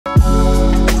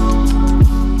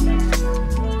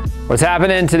What's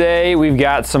happening today? We've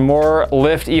got some more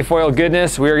Lift eFoil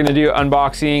goodness. We're gonna do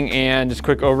unboxing and just a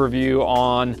quick overview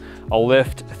on a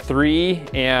Lift 3,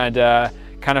 and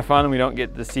kind of fun. We don't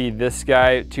get to see this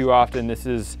guy too often. This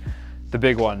is the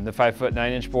big one, the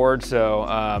 5'9" board. So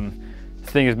this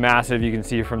thing is massive. You can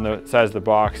see from the size of the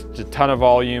box, just a ton of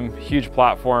volume, huge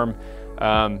platform.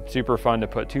 Super fun to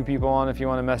put two people on if you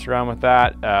want to mess around with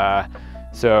that.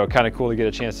 So kind of cool to get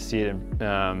a chance to see it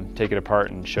and take it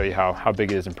apart and show you how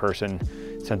big it is in person,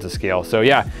 sense of scale. So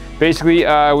yeah, basically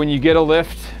when you get a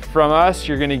Lift from us,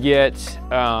 you're gonna get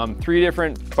 3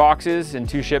 different boxes in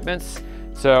 2 shipments.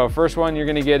 So first one you're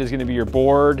gonna get is gonna be your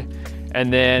board,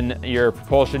 and then your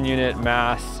propulsion unit,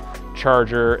 mass,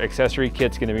 charger, accessory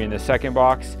kit's gonna be in the second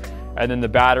box. And then the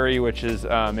battery, which is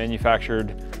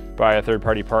manufactured by a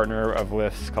third-party partner of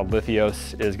Lift's called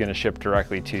Lithios, is going to ship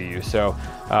directly to you. So,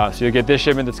 so you'll get this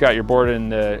shipment that's got your board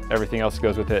and everything else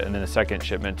goes with it, and then a second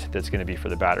shipment that's going to be for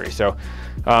the battery. So,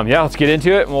 yeah, let's get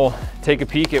into it and we'll take a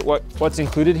peek at what's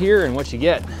included here and what you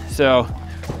get. So,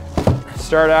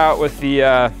 start out with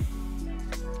the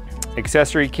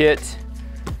accessory kit.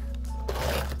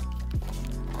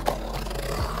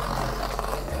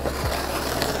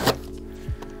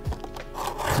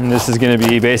 And this is going to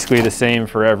be basically the same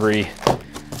for every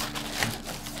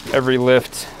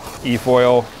Lift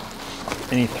eFoil,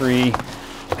 any 3,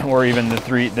 or even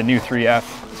the new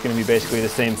 3F. It's going to be basically the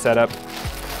same setup.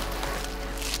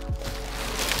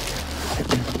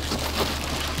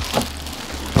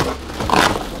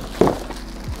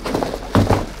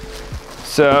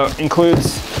 So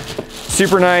includes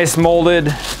super nice molded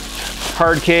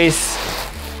hard case.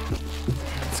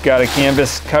 It's got a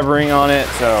canvas covering on it,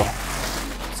 so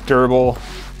durable,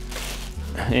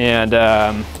 and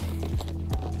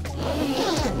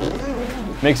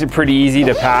makes it pretty easy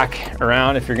to pack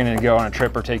around if you're going to go on a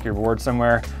trip or take your board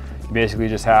somewhere. You basically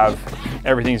just have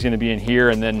everything's going to be in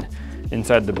here, and then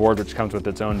inside the board, which comes with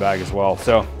its own bag as well.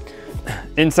 So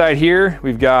inside here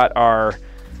we've got our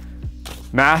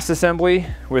mast assembly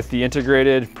with the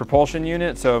integrated propulsion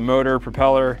unit. So motor,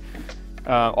 propeller,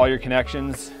 all your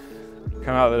connections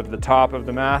come out of the top of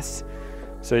the mast.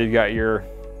 So you've got your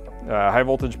high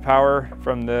voltage power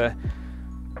from the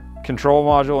control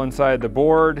module inside the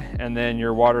board, and then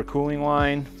your water cooling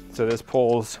line. So this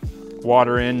pulls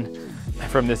water in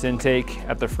from this intake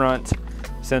at the front,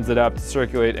 sends it up to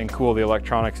circulate and cool the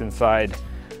electronics inside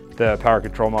the power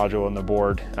control module in the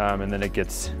board, and then it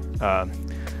gets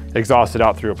exhausted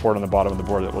out through a port on the bottom of the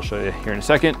board that we'll show you here in a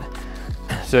second.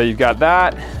 So you've got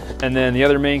that, and then the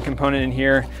other main component in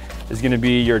here is going to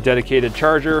be your dedicated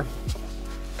charger.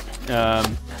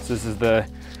 So this is the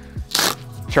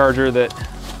charger that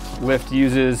Lift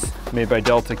uses, made by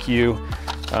Delta Q.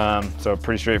 So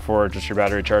pretty straightforward, just your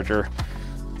battery charger.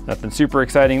 Nothing super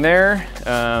exciting there,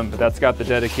 but that's got the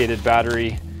dedicated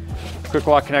battery quick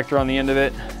lock connector on the end of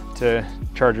it to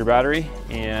charge your battery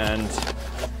and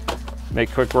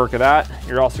make quick work of that.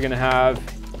 You're also going to have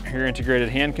your integrated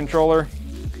hand controller.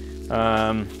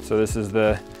 So this is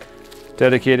the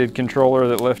dedicated controller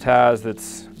that Lift has,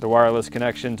 that's the wireless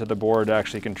connection to the board to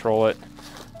actually control it.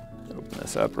 Open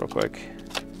this up real quick.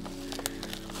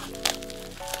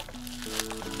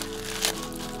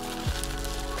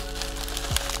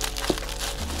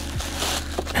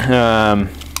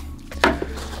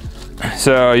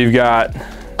 So you've got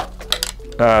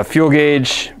fuel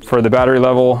gauge for the battery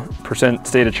level, percent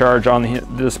state of charge on the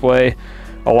display,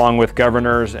 along with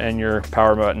governors and your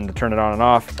power button to turn it on and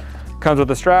off. Comes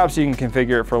with a strap, so you can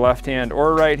configure it for left hand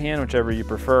or right hand, whichever you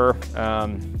prefer.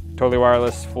 Totally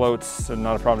wireless, floats, so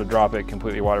not a problem to drop it,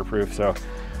 completely waterproof. So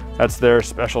that's their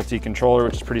specialty controller,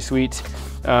 which is pretty sweet.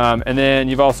 And then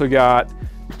you've also got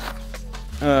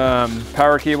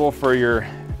power cable for your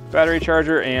battery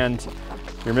charger and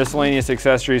your miscellaneous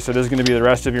accessories. So this is going to be the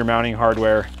rest of your mounting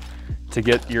hardware to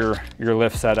get your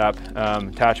Lift set up.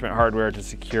 Attachment hardware to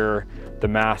secure the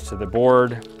mast to the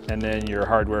board, and then your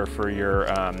hardware for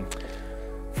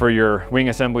your wing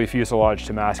assembly, fuselage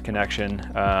to mast connection,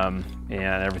 and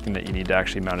everything that you need to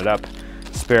actually mount it up.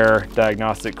 Spare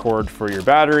diagnostic cord for your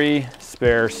battery,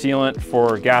 spare sealant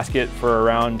for gasket for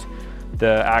around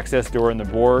the access door in the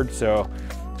board. So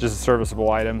just a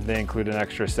serviceable item. They include an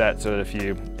extra set so that if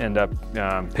you end up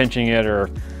pinching it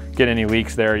or get any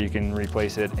leaks there, you can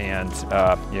replace it, and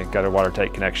you got a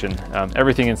watertight connection.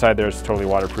 Everything inside there is totally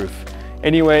waterproof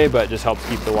anyway, but just helps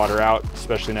keep the water out,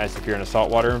 especially nice if you're in a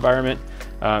saltwater environment.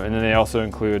 And then they also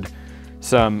include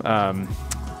some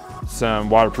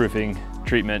waterproofing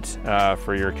treatment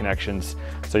for your connections,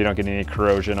 so you don't get any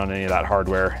corrosion on any of that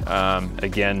hardware.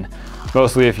 Again,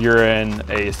 mostly if you're in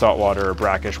a saltwater or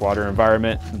brackish water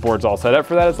environment. The board's all set up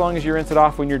for that. As long as you rinse it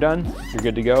off when you're done, you're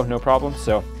good to go, no problem.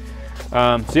 So,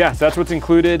 yeah, so that's what's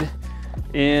included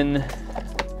inside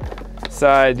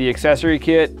the accessory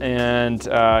kit. And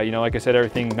you know, like I said,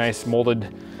 everything nice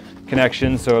molded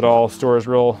connections, so it all stores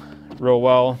real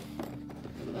well.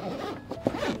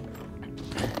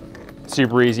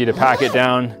 Super easy to pack it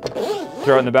down,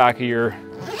 throw it in the back of your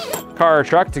car or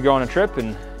truck to go on a trip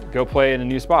and go play in a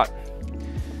new spot.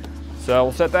 So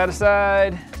we'll set that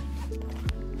aside.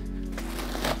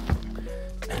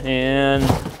 And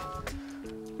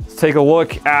let's take a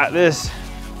look at this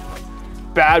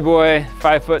bad boy,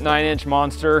 5'9"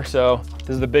 monster. So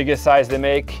this is the biggest size they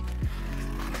make.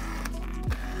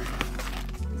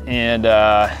 And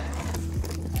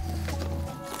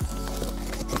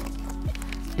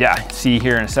yeah, see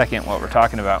here in a second what we're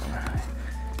talking about.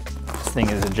 This thing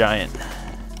is a giant.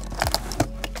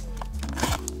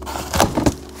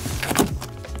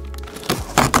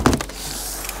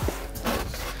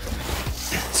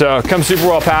 So it comes super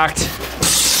well packed,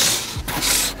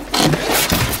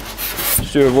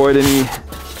 just to avoid any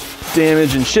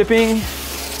damage in shipping.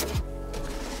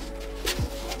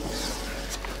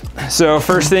 So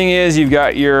first thing is you've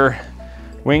got your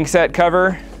wing set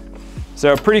cover.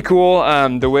 So pretty cool,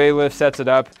 the way Lift sets it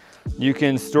up. You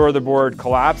can store the board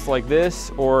collapsed like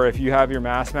this, or if you have your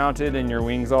mast mounted and your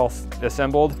wings all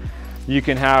assembled, you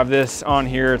can have this on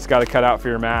here. It's got a cutout for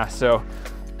your mast. So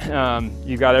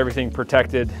you've got everything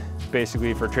protected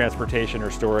basically for transportation or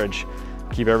storage.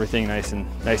 Keep everything nice and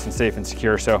safe and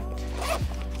secure. So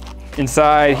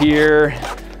inside here,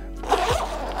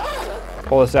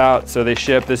 pull this out. So they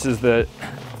ship, this is the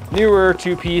newer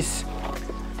 2-piece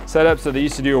setup. So they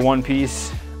used to do a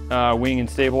 1-piece wing and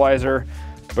stabilizer,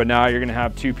 but now you're gonna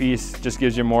have 2-piece. Just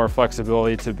gives you more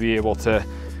flexibility to be able to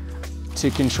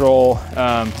control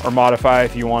or modify.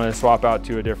 If you want to swap out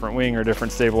to a different wing or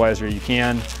different stabilizer, you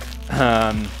can.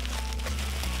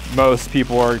 Most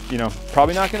people are, you know,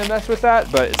 probably not going to mess with that,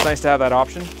 but it's nice to have that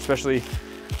option, especially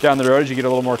down the road as you get a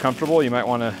little more comfortable. You might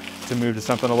want to move to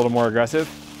something a little more aggressive.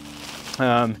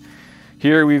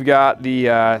 Here we've got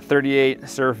the 38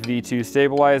 Surf V2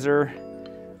 stabilizer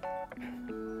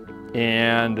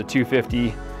and the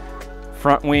 250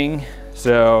 front wing.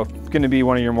 So it's going to be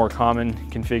one of your more common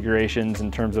configurations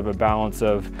in terms of a balance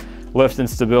of lift and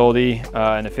stability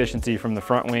and efficiency from the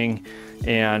front wing,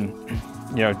 and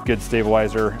you know, good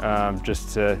stabilizer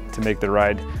just to make the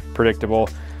ride predictable.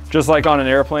 Just like on an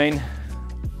airplane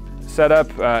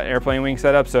setup, airplane wing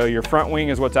setup. So your front wing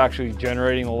is what's actually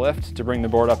generating the lift to bring the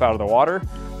board up out of the water.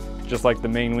 Just like the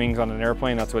main wings on an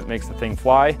airplane, that's what makes the thing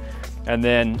fly. And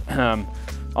then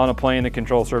on a plane, the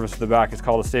control surface at the back is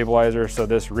called a stabilizer. So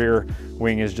this rear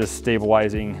wing is just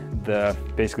stabilizing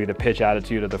basically the pitch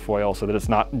attitude of the foil so that it's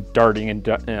not darting and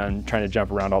trying to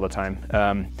jump around all the time.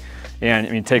 And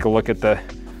I mean, take a look at the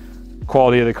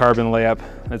quality of the carbon layup.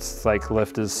 It's like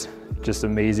Lift is just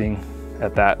amazing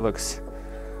at that. Looks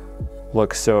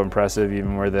so impressive,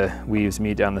 even where the weaves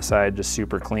meet down the side, just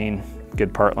super clean,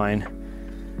 good part line.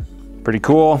 Pretty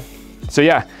cool. So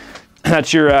yeah,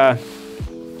 that's your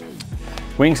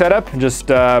wing setup. Just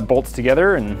bolts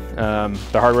together and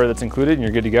the hardware that's included, and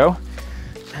you're good to go.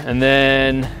 And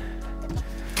then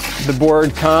the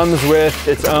board comes with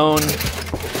its own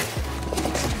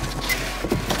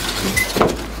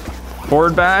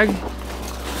board bag,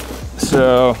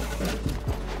 so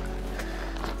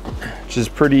which is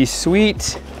pretty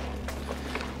sweet.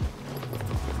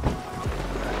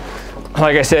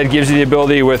 Like I said, gives you the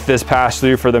ability with this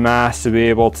pass-through for the mast to be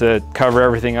able to cover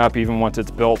everything up even once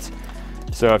it's built.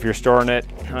 So if you're storing it,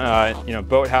 you know,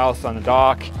 boathouse, on the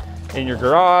dock, in your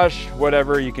garage,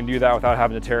 whatever, you can do that without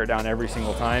having to tear it down every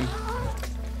single time.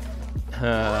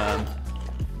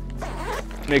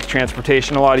 Makes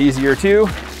transportation a lot easier too.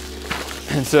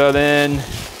 And so then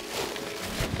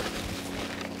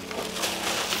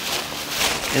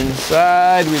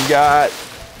inside we've got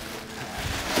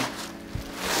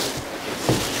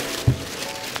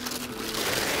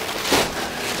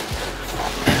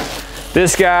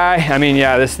this guy. I mean,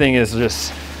 yeah, this thing is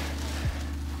just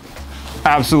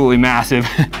absolutely massive.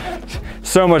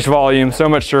 So much volume, so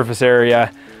much surface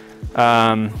area.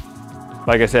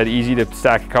 Like I said, easy to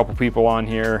stack a couple people on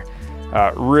here.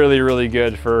 Really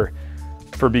good for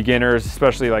beginners,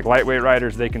 especially like lightweight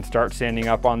riders. They can start standing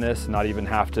up on this, not even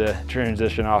have to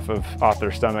transition off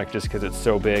their stomach just because it's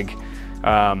so big.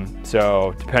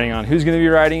 So depending on who's going to be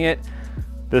riding it,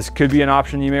 this could be an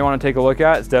option you may want to take a look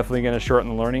at. It's definitely going to shorten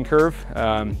the learning curve.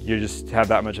 You just have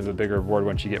that much of a bigger board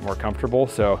once you get more comfortable.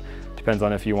 So depends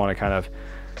on if you want to kind of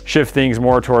shift things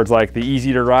more towards like the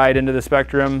easy to ride into the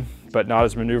spectrum, but not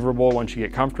as maneuverable once you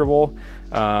get comfortable.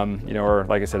 You know, or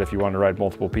like I said, if you want to ride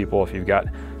multiple people, if you've got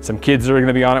some kids that are going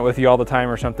to be on it with you all the time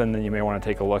or something, then you may want to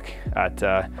take a look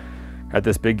at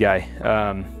this big guy,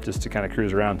 just to kind of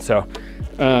cruise around. So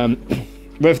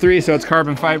lift 3, so it's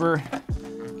carbon fiber,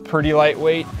 pretty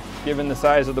lightweight given the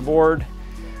size of the board.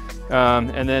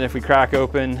 And then if we crack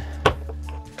open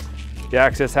the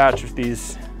access hatch with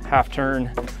these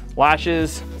half-turn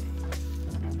latches,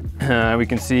 we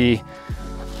can see,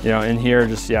 you know, in here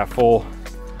just, yeah, full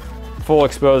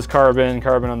exposed carbon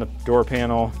on the door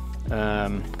panel.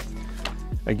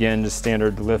 Again, just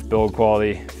standard lift build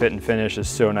quality. Fit and finish is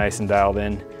so nice and dialed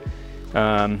in.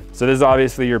 So this is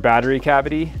obviously your battery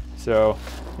cavity. So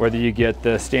whether you get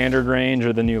the standard range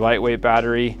or the new lightweight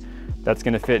battery, that's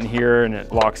going to fit in here, and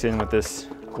it locks in with this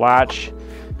latch.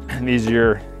 And these are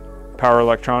your power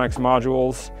electronics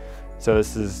modules. So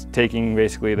this is taking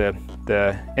basically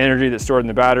the energy that's stored in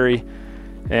the battery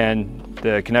and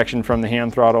the connection from the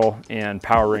hand throttle and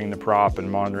powering the prop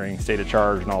and monitoring state of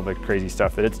charge and all the crazy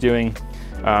stuff that it's doing.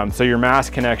 So your mass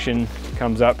connection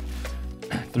comes up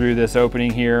through this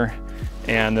opening here,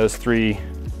 and those 3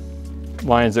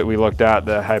 lines that we looked at,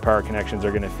 the high power connections, are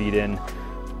going to feed in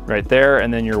right there,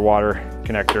 and then your water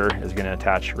connector is going to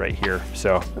attach right here.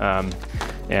 So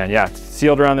and yeah, it's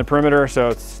sealed around the perimeter, so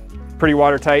it's pretty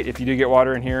watertight. If you do get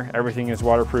water in here, everything is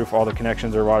waterproof. All the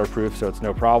connections are waterproof, so it's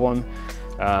no problem.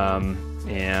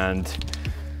 And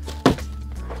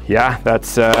yeah,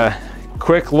 that's a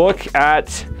quick look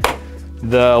at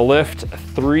the Lift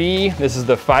 3. This is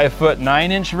the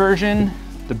 5'9" version,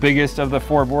 the biggest of the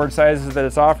 4 board sizes that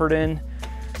it's offered in.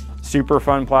 Super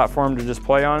fun platform to just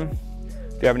play on.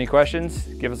 If you have any questions,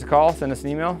 give us a call, send us an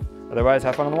email. Otherwise,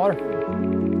 have fun on the water.